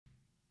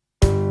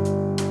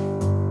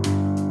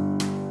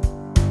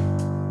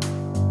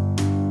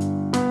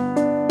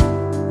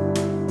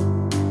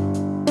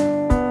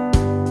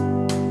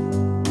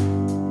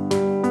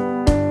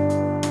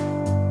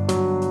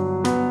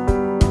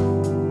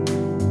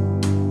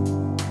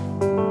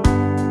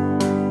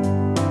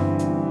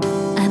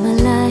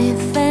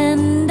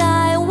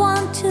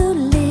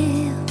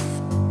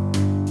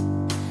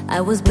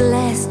I was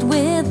blessed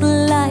with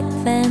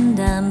life and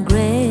I'm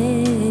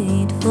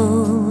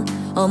grateful.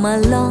 All my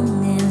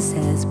longings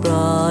has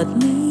brought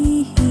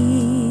me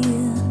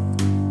here.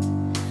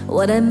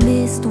 What I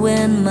missed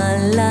when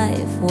my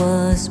life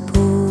was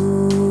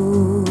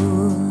poor.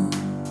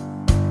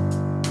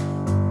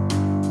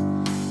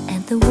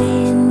 And the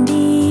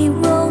windy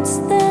roads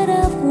that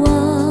I've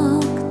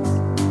walked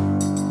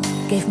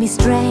gave me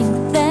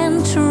strength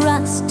and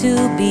trust to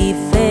be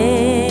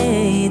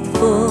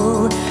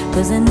faithful,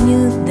 'cause I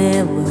knew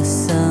there was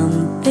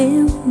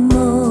something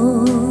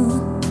more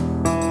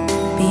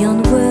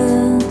beyond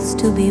words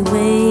to be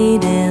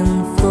waiting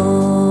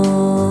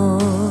for.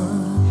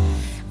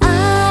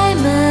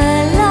 I'm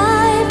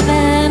alive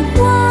and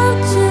want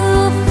to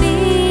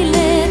feel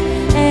it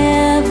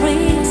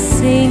every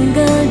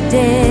single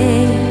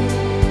day.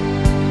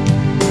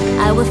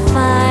 I will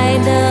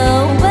find a